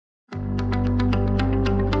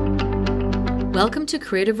Welcome to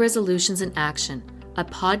Creative Resolutions in Action, a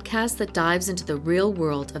podcast that dives into the real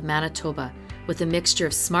world of Manitoba with a mixture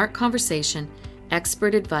of smart conversation,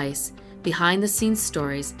 expert advice, behind-the-scenes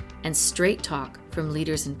stories, and straight talk from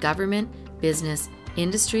leaders in government, business,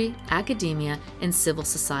 industry, academia, and civil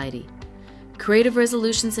society. Creative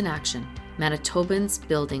Resolutions in Action, Manitobans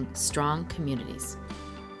building strong communities.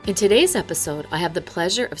 In today's episode, I have the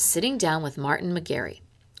pleasure of sitting down with Martin McGarry.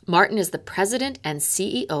 Martin is the president and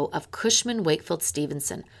CEO of Cushman Wakefield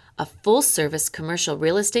Stevenson, a full-service commercial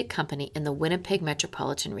real estate company in the Winnipeg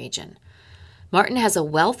metropolitan region. Martin has a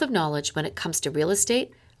wealth of knowledge when it comes to real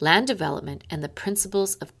estate, land development, and the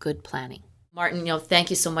principles of good planning. Martin, thank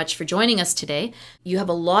you so much for joining us today. You have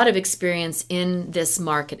a lot of experience in this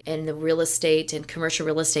market, in the real estate and commercial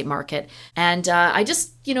real estate market. And I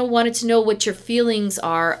just, wanted to know what your feelings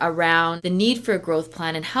are around the need for a growth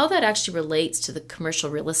plan and how that actually relates to the commercial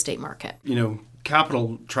real estate market.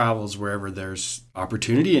 Capital travels wherever there's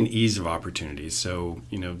opportunity and ease of opportunity. So,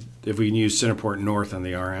 if we can use Centerport North on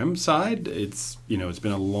the RM side, it's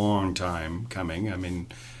been a long time coming.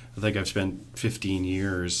 I think I've spent 15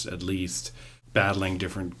 years at least battling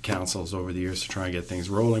different councils over the years to try and get things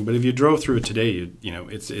rolling. But if you drove through it today,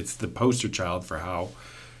 it's the poster child for how,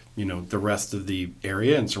 the rest of the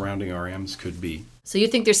area and surrounding RMs could be. So you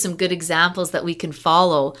think there's some good examples that we can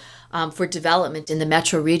follow for development in the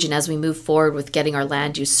metro region as we move forward with getting our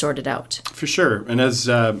land use sorted out? For sure. And as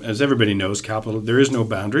everybody knows, capital, there is no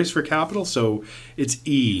boundaries for capital. So it's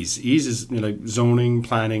ease. Ease is like zoning,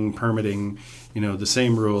 planning, permitting, the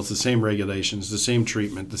same rules, the same regulations, the same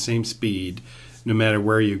treatment, the same speed, no matter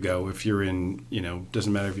where you go. If you're in,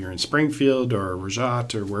 doesn't matter if you're in Springfield or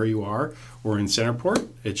Rajat or where you are, or in Centerport,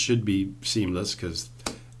 it should be seamless because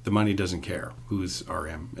the money doesn't care whose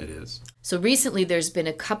RM it is. So recently there's been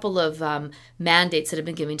a couple of mandates that have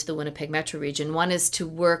been given to the Winnipeg metro region. One is to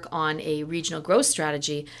work on a regional growth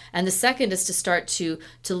strategy, and the second is to start to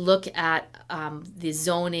look at the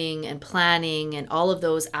zoning and planning and all of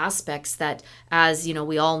those aspects that, as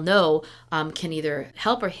we all know, can either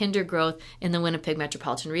help or hinder growth in the Winnipeg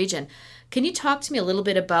metropolitan region. Can you talk to me a little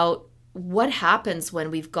bit about what happens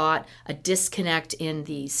when we've got a disconnect in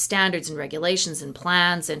the standards and regulations and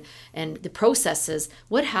plans and the processes?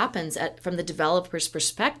 What happens from the developer's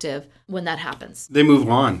perspective when that happens? They move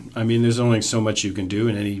on. There's only so much you can do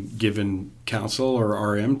in any given council or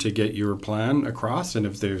RM to get your plan across. And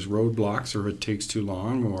if there's roadblocks or it takes too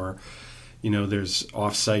long or there's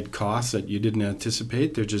off-site costs that you didn't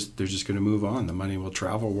anticipate, they're just going to move on. The money will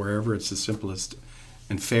travel wherever it's the simplest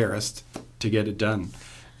and fairest to get it done.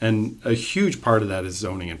 And a huge part of that is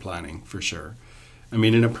zoning and planning, for sure.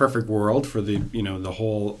 In a perfect world for the the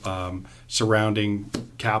whole surrounding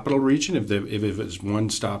capital region, if it was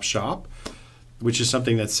one-stop shop, which is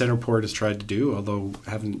something that Centerport has tried to do, although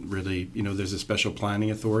haven't really, there's a special planning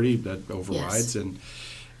authority that overrides. Yes. And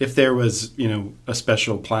if there was, a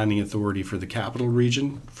special planning authority for the capital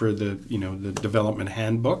region, for the development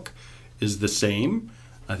handbook is the same,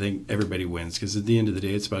 I think everybody wins, because at the end of the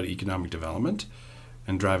day, it's about economic development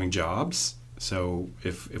and driving jobs. So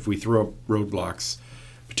if we throw up roadblocks,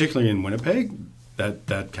 particularly in Winnipeg,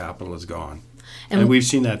 that capital is gone. And we've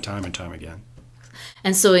seen that time and time again.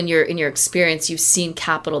 And so in your experience, you've seen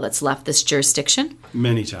capital that's left this jurisdiction?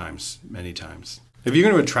 Many times. If you're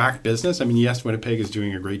going to attract business, yes, Winnipeg is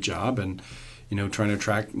doing a great job and, trying to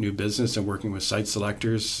attract new business and working with site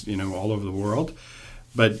selectors, all over the world.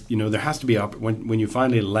 But, there has to be, when you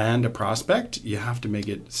finally land a prospect, you have to make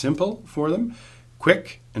it simple for them,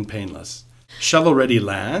 quick and painless. Shovel-ready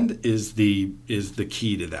land is the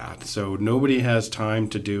key to that. So nobody has time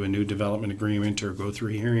to do a new development agreement or go through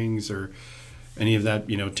hearings or any of that,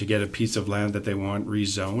 to get a piece of land that they want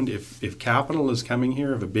rezoned. If capital is coming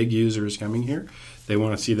here, if a big user is coming here, they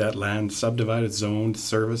want to see that land subdivided, zoned,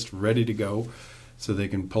 serviced, ready to go so they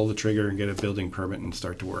can pull the trigger and get a building permit and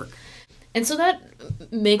start to work. And so that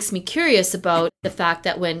makes me curious about the fact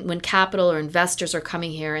that when capital or investors are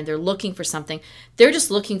coming here and they're looking for something, they're just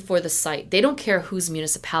looking for the site. They don't care whose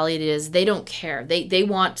municipality it is. They don't care. They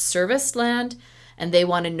want serviced land, and they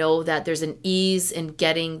want to know that there's an ease in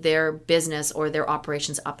getting their business or their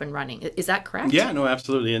operations up and running. Is that correct? Yeah, no,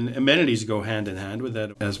 absolutely. And amenities go hand in hand with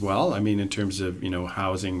that as well. In terms of,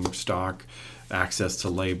 housing, stock, access to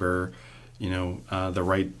labor, the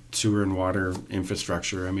right sewer and water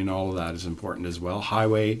infrastructure. All of that is important as well.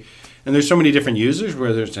 Highway. And there's so many different users,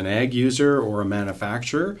 whether it's an ag user or a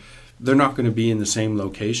manufacturer, they're not going to be in the same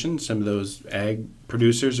location. Some of those ag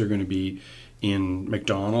producers are going to be in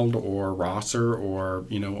McDonald or Rosser or,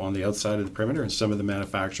 on the outside of the perimeter, and some of the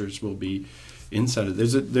manufacturers will be inside of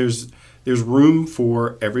it. there's room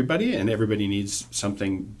for everybody, and everybody needs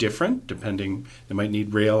something different. Depending, they might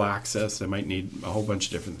need rail access, they might need a whole bunch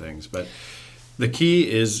of different things. But the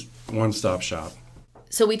key is one-stop shop.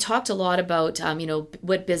 So we talked a lot about,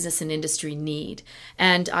 what business and industry need.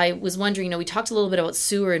 And I was wondering, we talked a little bit about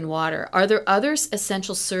sewer and water. Are there other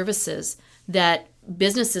essential services that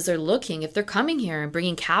businesses are looking, if they're coming here and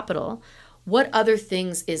bringing capital, what other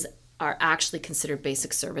things are actually considered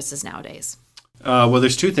basic services nowadays? Well,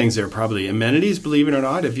 there's two things there probably. Amenities, believe it or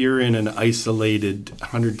not, if you're in an isolated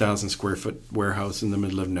 100,000 square foot warehouse in the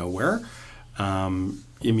middle of nowhere,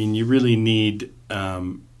 you really need,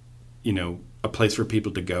 a place for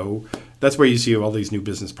people to go. That's where you see all these new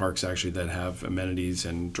business parks actually that have amenities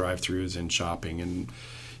and drive-throughs and shopping. And,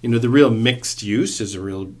 the real mixed use is a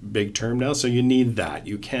real big term now. So you need that.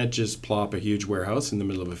 You can't just plop a huge warehouse in the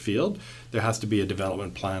middle of a field. There has to be a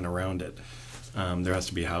development plan around it. There has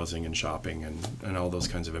to be housing and shopping and all those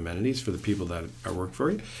kinds of amenities for the people that are working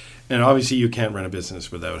for you. And obviously you can't run a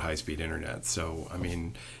business without high-speed internet. So,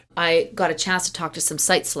 I got a chance to talk to some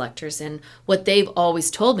site selectors, and what they've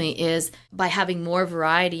always told me is by having more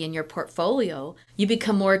variety in your portfolio, you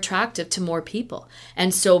become more attractive to more people.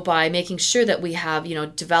 And so by making sure that we have,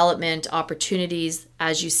 development opportunities,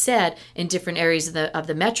 as you said, in different areas of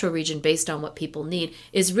the metro region based on what people need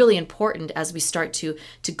is really important as we start to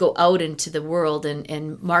go out into the world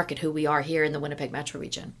and market who we are here in the Winnipeg metro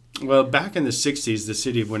region. Well, back in the 60s, the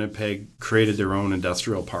city of Winnipeg created their own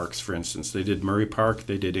industrial parks, for instance. They did Murray Park,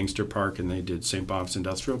 they did Inkster Park, and they did St. Boniface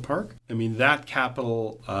Industrial Park. That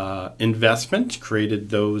capital investment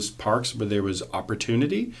created those parks where there was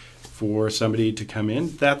opportunity for somebody to come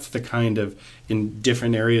in. That's the kind of, in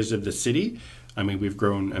different areas of the city, we've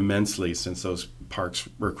grown immensely since those parks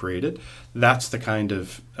were created. That's the kind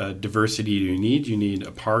of diversity you need. You need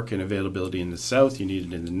a park and availability in the south, you need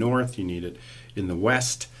it in the north, you need it in the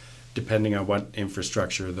west, depending on what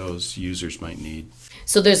infrastructure those users might need.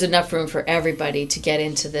 So there's enough room for everybody to get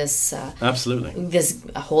into this absolutely this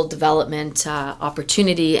whole development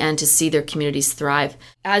opportunity and to see their communities thrive.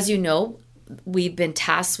 As you know, we've been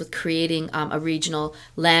tasked with creating a regional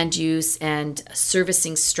land use and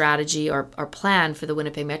servicing strategy or plan for the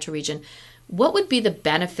Winnipeg metro region. What would be the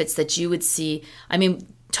benefits that you would see?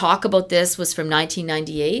 Talk about this was from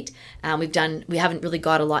 1998. We haven't really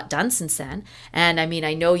got a lot done since then. And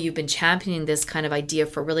I know you've been championing this kind of idea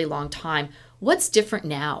for a really long time. What's different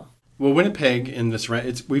now? Well, Winnipeg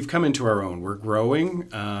we've come into our own. We're growing.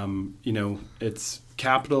 It's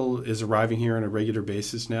capital is arriving here on a regular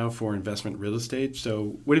basis now for investment real estate.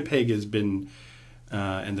 So Winnipeg has been,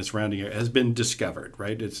 and the surrounding area has been discovered,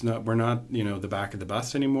 right? We're not, the back of the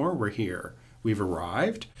bus anymore. We're here. We've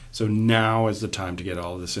arrived. So now is the time to get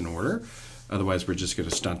all of this in order. Otherwise, we're just going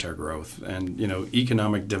to stunt our growth. And,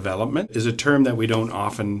 economic development is a term that we don't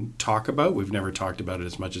often talk about. We've never talked about it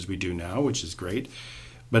as much as we do now, which is great.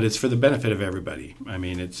 But it's for the benefit of everybody.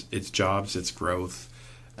 It's jobs, it's growth.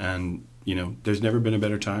 And, there's never been a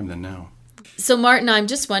better time than now. So, Martin, I'm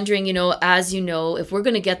just wondering, as you know, if we're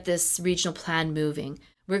going to get this regional plan moving,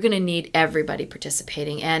 we're going to need everybody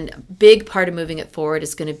participating. And a big part of moving it forward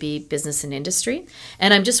is going to be business and industry.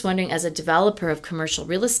 And I'm just wondering, as a developer of commercial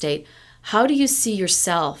real estate, how do you see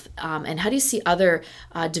yourself and how do you see other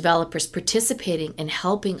developers participating and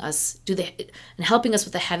helping us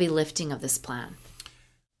with the heavy lifting of this plan?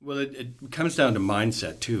 Well, it comes down to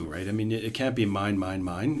mindset too, right? It can't be mine,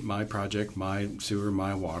 my project, my sewer,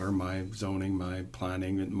 my water, my zoning, my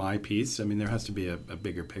planning, my piece. There has to be a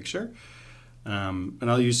bigger picture. And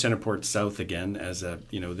I'll use Centerport South again as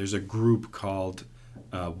there's a group called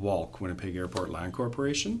WALC, Winnipeg Airport Land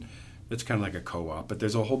Corporation. It's kind of like a co-op, but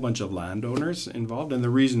there's a whole bunch of landowners involved. And the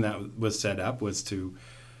reason that was set up was to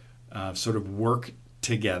sort of work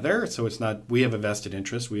together. So it's not, we have a vested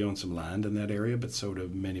interest. We own some land in that area, but so do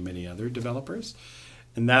many, many other developers.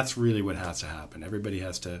 And that's really what has to happen. Everybody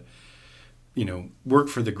has to, work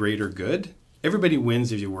for the greater good. Everybody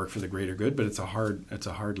wins if you work for the greater good, but it's a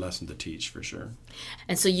hard lesson to teach for sure.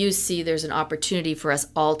 And so you see there's an opportunity for us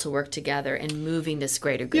all to work together in moving this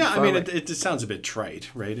greater good forward. It just sounds a bit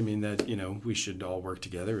trite, right? That, we should all work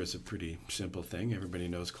together is a pretty simple thing. Everybody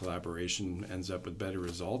knows collaboration ends up with better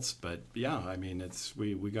results. But yeah,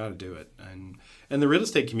 we got to do it. And the real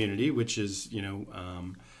estate community, which is,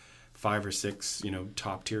 5 or 6,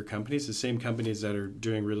 top tier companies, the same companies that are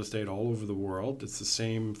doing real estate all over the world. It's the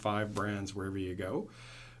same 5 brands wherever you go.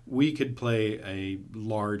 We could play a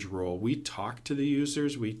large role. We talk to the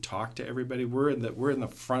users. We talk to everybody. We're in the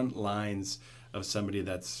front lines of somebody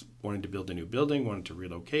that's wanting to build a new building, wanting to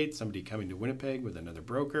relocate, somebody coming to Winnipeg with another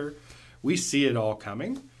broker. We see it all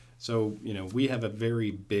coming. So, we have a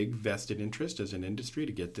very big vested interest as an industry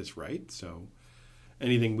to get this right. So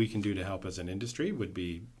anything we can do to help as an industry would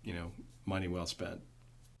be, money well spent.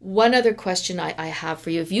 One other question I have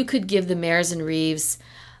for you. If you could give the mayors and reeves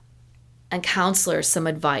and councillors some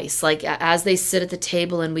advice, like as they sit at the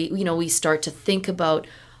table and we start to think about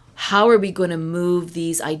how are we going to move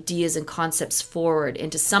these ideas and concepts forward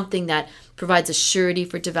into something that provides a surety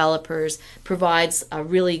for developers, provides a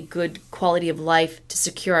really good quality of life to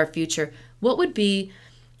secure our future, what would be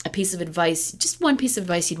a piece of advice, just one piece of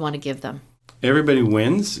advice you'd want to give them? Everybody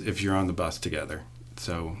wins if you're on the bus together.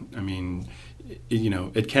 So,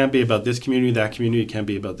 it can't be about this community, that community. It can't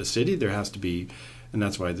be about the city. There has to be, and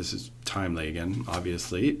that's why this is timely again,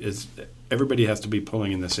 obviously, is everybody has to be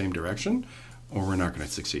pulling in the same direction or we're not going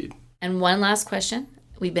to succeed. And one last question.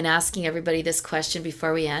 We've been asking everybody this question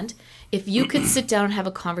before we end. If you could sit down and have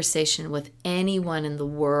a conversation with anyone in the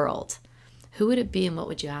world, who would it be and what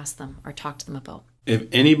would you ask them or talk to them about? If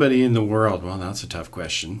anybody in the world, well, that's a tough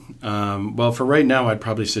question. Well, for right now, I'd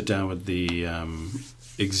probably sit down with the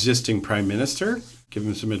existing Prime Minister, give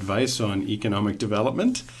him some advice on economic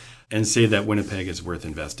development, and say that Winnipeg is worth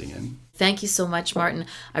investing in. Thank you so much, Martin.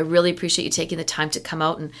 I really appreciate you taking the time to come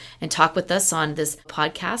out and talk with us on this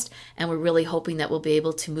podcast. And we're really hoping that we'll be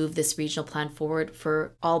able to move this regional plan forward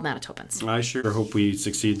for all Manitobans. I sure hope we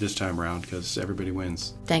succeed this time around because everybody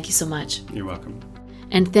wins. Thank you so much. You're welcome.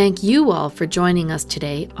 And thank you all for joining us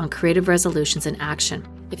today on Creative Resolutions in Action.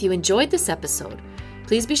 If you enjoyed this episode,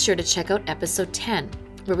 please be sure to check out episode 10,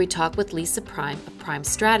 where we talk with Lisa Prime of Prime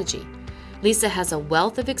Strategy. Lisa has a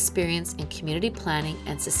wealth of experience in community planning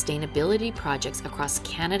and sustainability projects across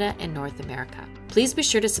Canada and North America. Please be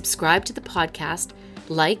sure to subscribe to the podcast,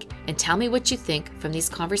 like, and tell me what you think from these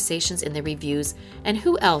conversations in the reviews and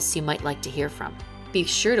who else you might like to hear from. Be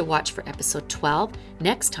sure to watch for episode 12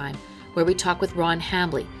 next time, where we talk with Ron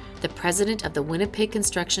Hambley, the president of the Winnipeg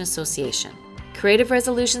Construction Association. Creative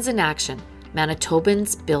Resolutions in Action,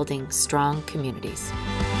 Manitobans building strong communities.